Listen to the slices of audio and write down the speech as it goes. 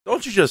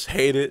Don't you just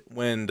hate it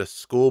when the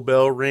school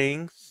bell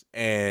rings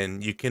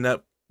and you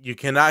cannot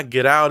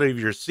get out of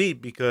your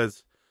seat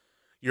because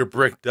you're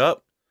bricked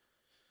up?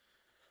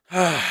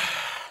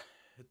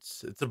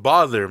 It's a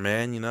bother,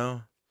 man, you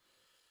know.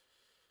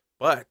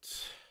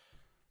 But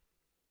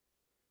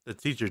the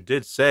teacher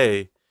did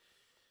say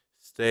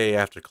stay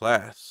after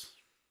class.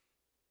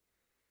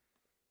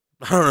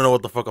 I don't know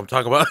what the fuck I'm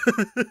talking about.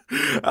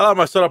 I like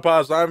my soda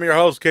pops. I'm your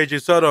host,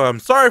 KJSOTO. I'm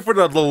sorry for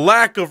the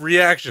lack of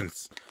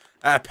reactions.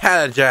 I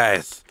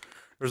apologize.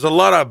 There's a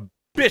lot of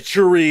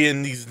bitchery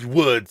in these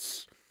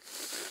woods.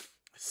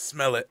 I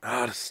smell it.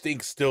 Ah, the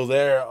stink's still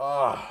there.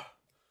 Oh,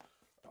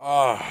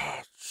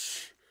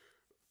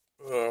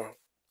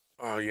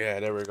 yeah,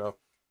 there we go.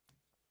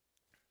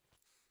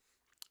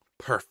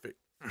 Perfect.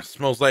 It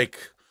smells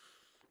like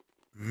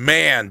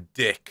man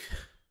dick.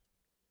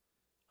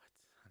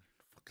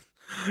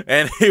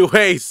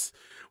 Anyways,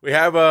 we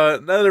have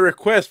another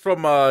request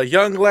from a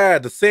young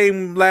lad, the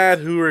same lad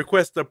who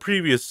requested the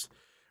previous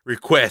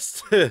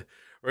request.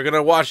 We're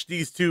gonna watch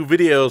these two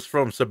videos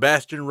from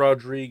Sebastian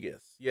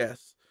Rodriguez.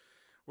 Yes,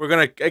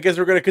 I guess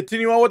we're gonna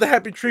continue on with the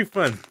Happy Tree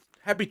Fun.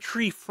 Happy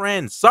Tree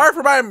Friends. Sorry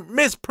for my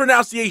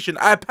mispronunciation.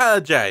 I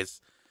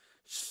apologize.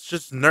 It's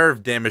just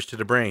nerve damage to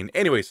the brain.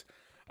 Anyways,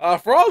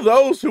 for all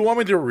those who want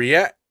me to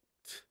react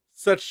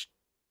such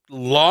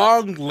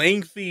long,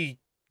 lengthy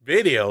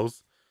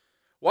videos,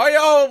 why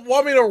y'all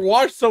want me to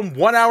watch some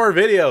 1 hour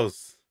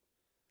videos?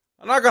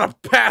 I'm not gonna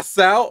pass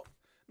out.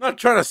 I'm not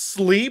trying to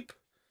sleep.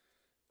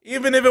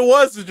 Even if it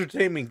was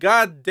entertainment,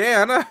 god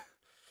damn.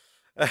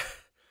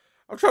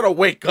 I'm trying to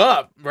wake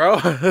up, bro.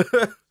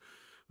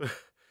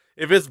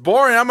 If it's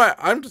boring,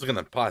 I'm just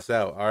gonna pass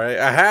out, alright?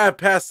 I have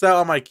passed out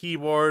on my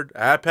keyboard.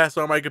 I have passed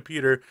out on my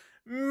computer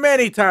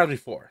many times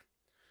before.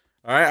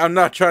 Alright, I'm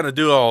not trying to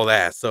do all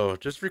that. So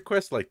just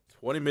request like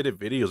 20-minute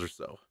videos or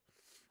so.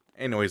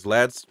 Anyways,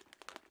 lads.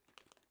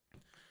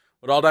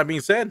 With all that being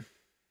said,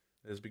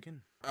 let's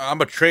begin. I'm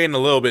a train a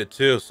little bit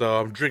too, so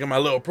I'm drinking my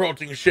little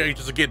protein shake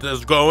just to get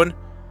this going.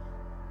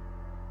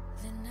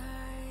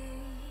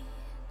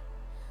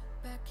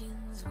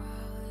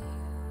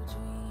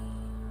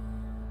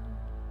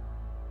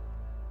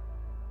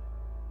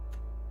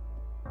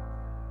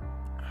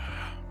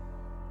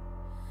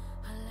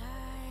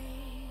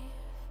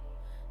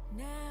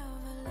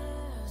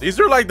 These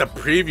are like the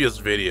previous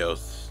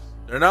videos.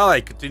 They're not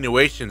like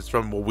continuations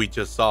from what we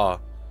just saw.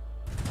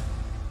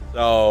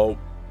 So,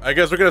 I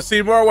guess we're gonna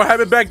see more of what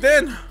happened back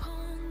then.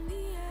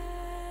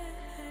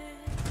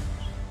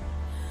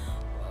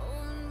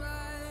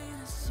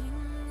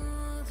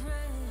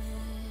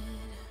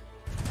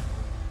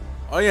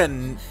 Oh yeah.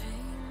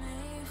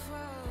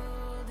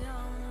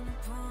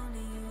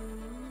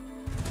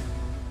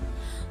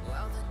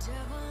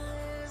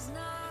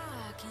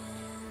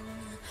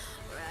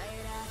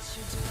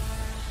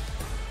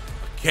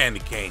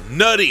 Candy cane.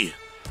 Nutty.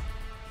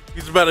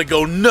 He's about to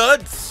go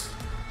nuts.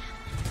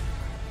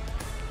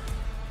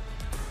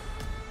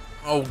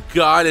 Oh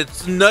god,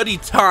 it's nutty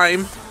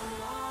time.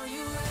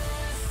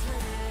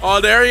 Oh,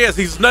 there he is.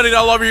 He's nutting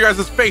all over you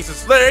guys'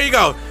 faces. There you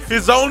go.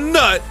 His own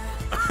nut.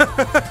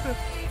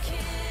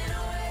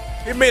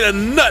 He made a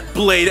nut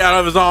blade out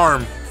of his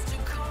arm.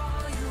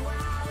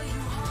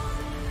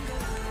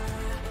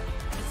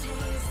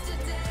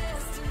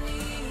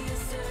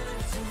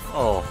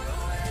 Oh.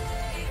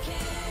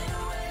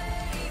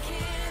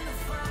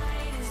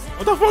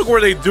 What the fuck were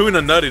they doing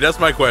to Nutty? That's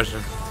my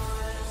question.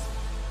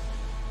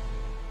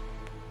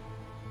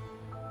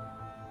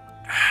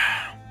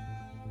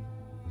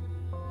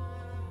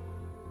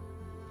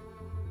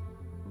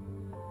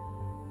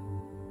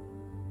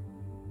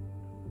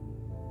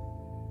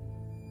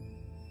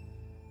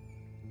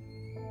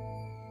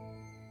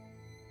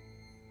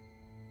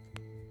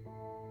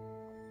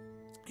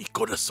 Y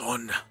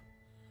corazón.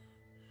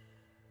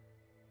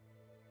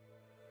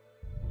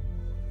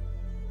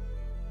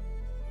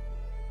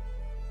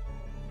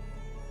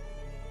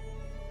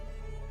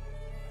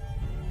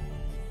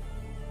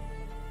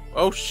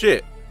 Oh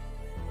shit.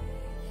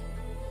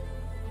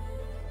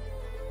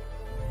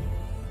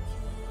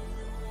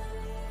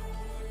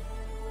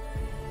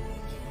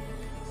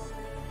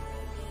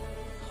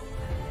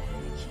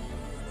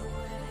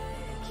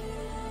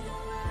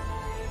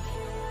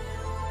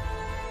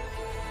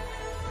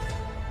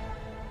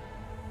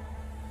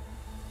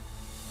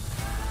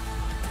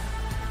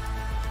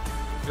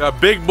 Got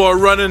big boy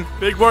running,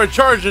 big boy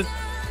charging.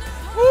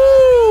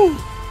 Woo!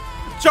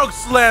 Choke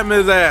slam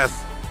his ass.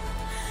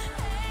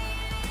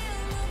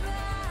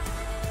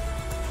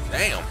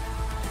 Damn.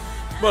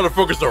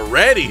 Motherfuckers are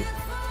ready.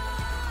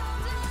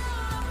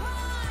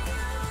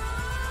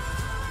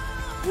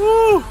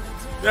 Woo!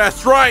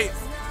 That's right.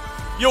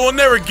 You will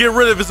never get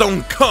rid of his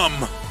own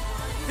cum.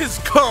 His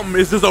cum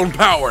is his own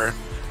power.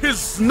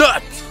 His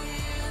nut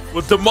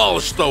will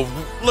demolish the...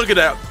 Look at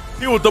that.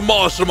 He will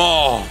demolish them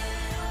all.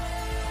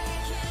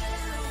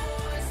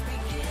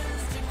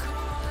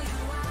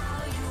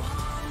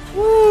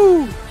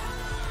 Woo!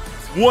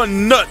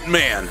 One nut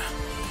man.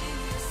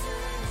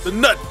 The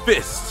nut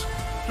fist.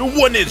 The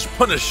 1-inch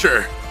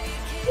Punisher.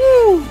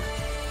 Woo!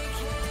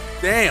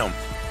 Damn.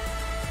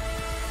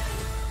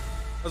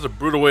 That's a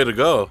brutal way to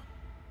go.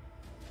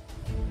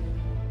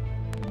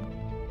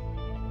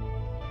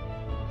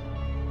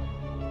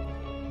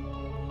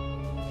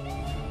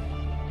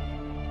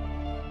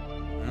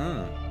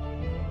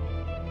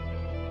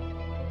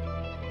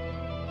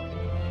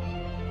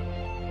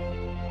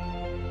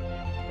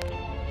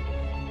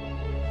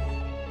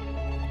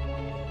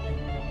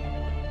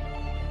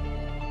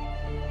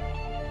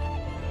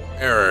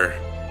 Error.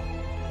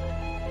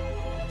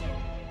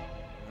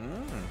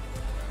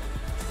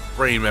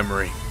 Brain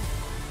memory.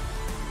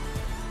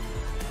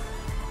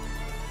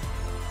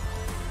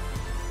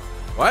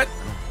 What?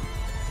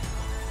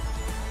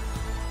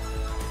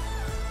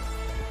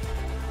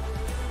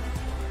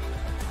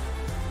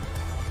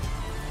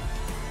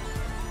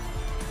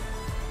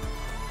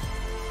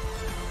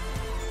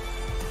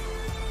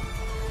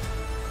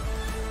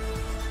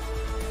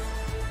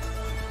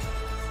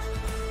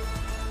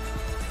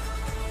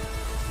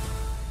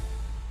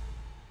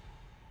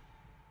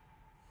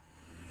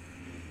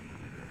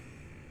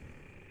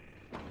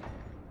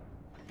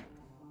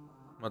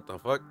 What the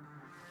fuck?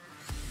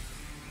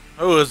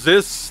 Who is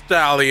this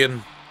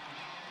stallion?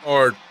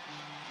 Or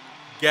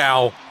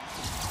gal?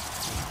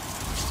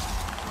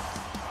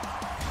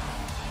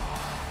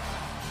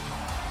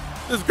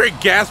 This Great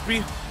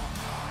Gatsby?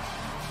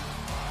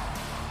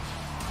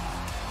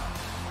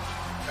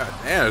 God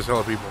damn, there's a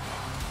lot of people.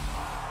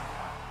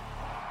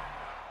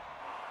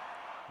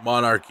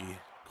 Monarchy.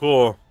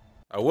 Cool.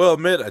 I will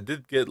admit, I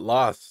did get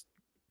lost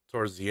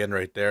towards the end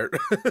right there.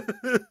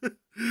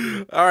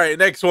 Alright,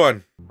 next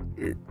one.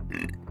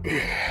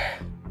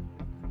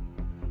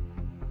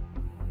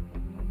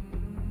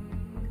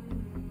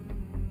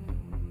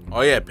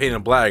 Oh yeah,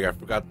 Painted Black. I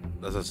forgot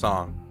that's a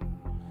song.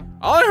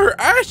 I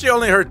actually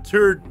only heard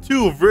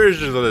two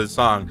versions of this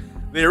song.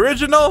 The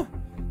original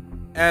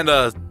and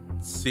a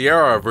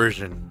Sierra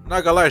version.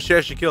 Not gonna lie, she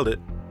actually killed it.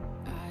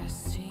 I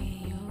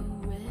see a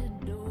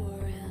red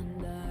door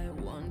and I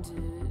want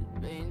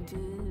it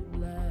painted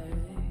black.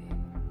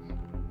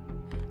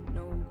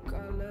 No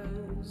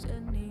colors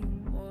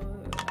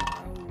anymore.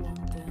 I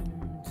want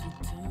them to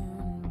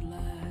turn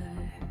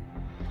black.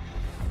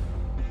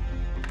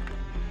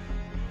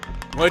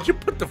 Why'd you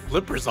put the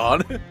flippers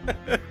on?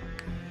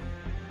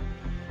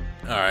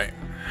 Alright.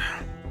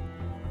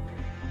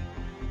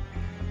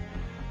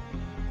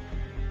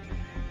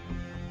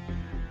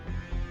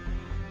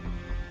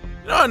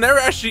 You know, I've never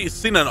actually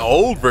seen an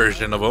old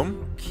version of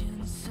them.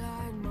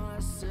 Inside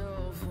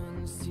myself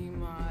and see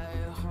my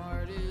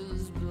heart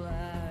is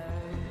black.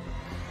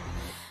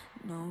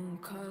 No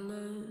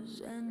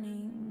colors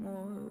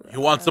anymore. He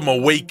wants him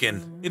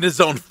awakened in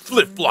his own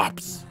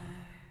flip-flops.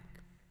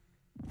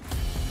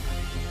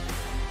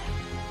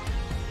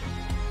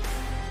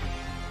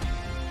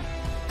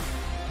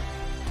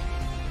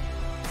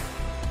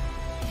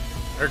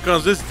 Here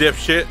comes this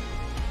dipshit.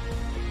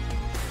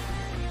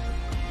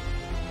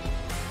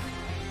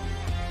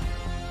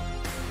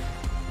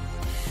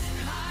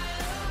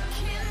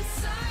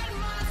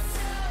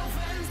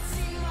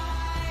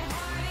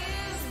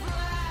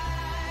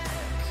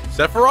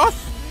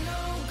 Sephiroth?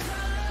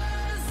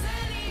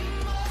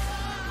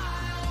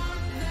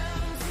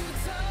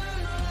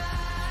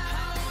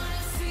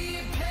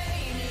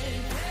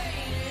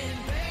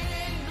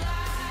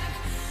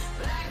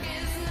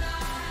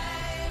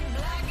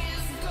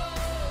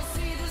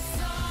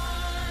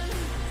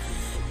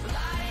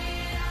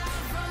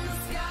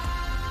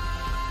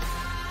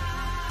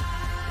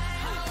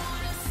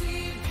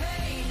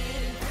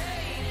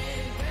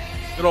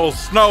 Good old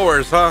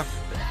snowers, huh?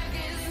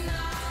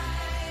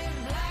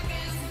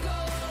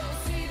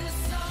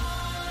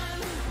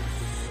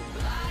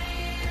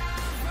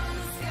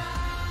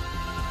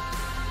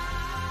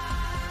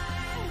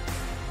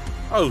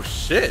 Oh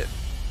shit.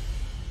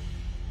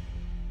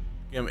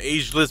 Give him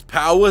ageless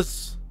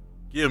powers.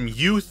 Give him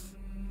youth.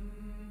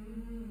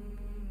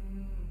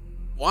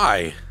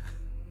 Why?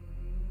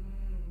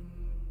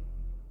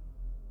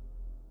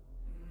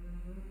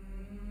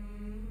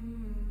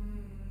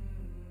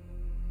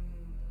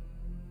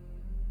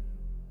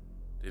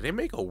 Did they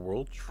make a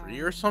world tree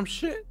or some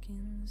shit?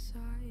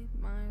 Inside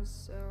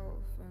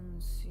myself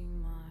and see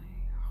my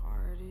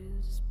heart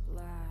is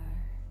black.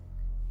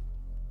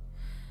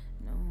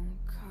 No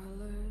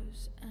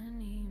colors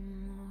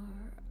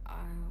anymore.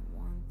 I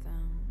want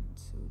them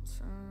to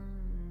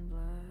turn black.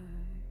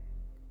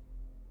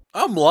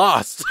 I'm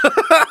lost.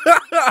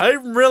 I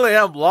really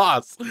am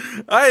lost.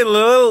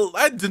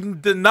 I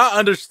did not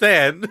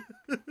understand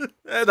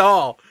at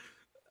all.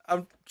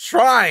 I'm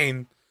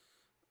trying.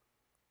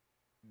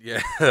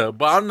 Yeah,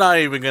 but I'm not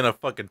even gonna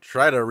fucking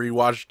try to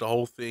rewatch the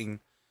whole thing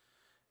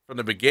from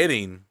the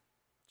beginning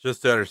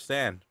just to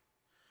understand.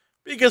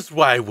 Because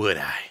why would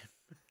I?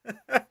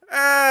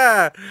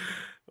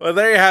 Well,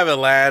 there you have it,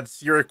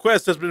 lads. Your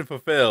request has been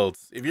fulfilled.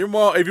 If you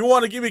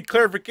want to give me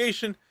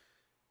clarification,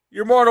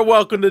 you're more than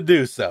welcome to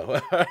do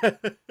so.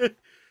 This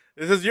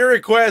is your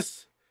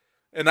request,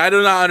 and I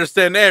do not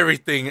understand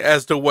everything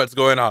as to what's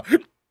going on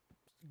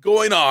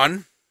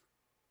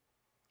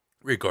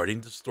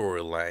regarding the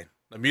storyline.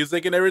 The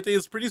music and everything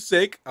is pretty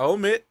sick, I'll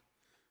admit.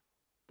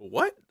 But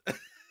what?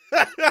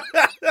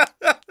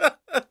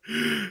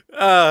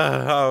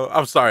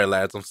 I'm sorry,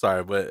 lads. I'm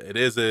sorry, but it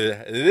is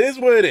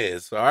what it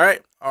is. All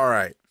right, all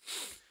right.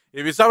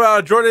 If you somehow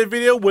enjoyed the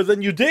video, well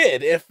then you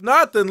did. If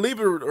not, then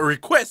leave a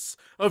request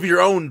of your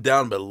own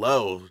down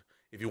below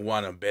if you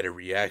want a better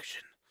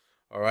reaction.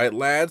 All right,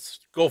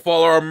 lads. Go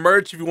follow our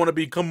merch if you want to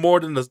become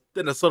more than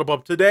a Soto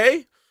Pup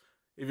today.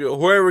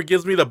 Whoever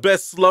gives me the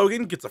best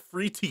slogan gets a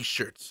free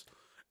T-shirt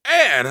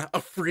and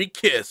a free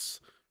kiss.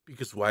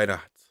 Because why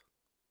not?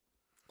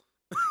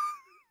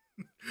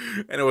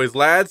 Anyways,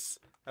 lads,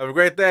 have a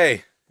great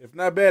day. If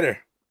not better,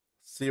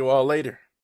 see you all later.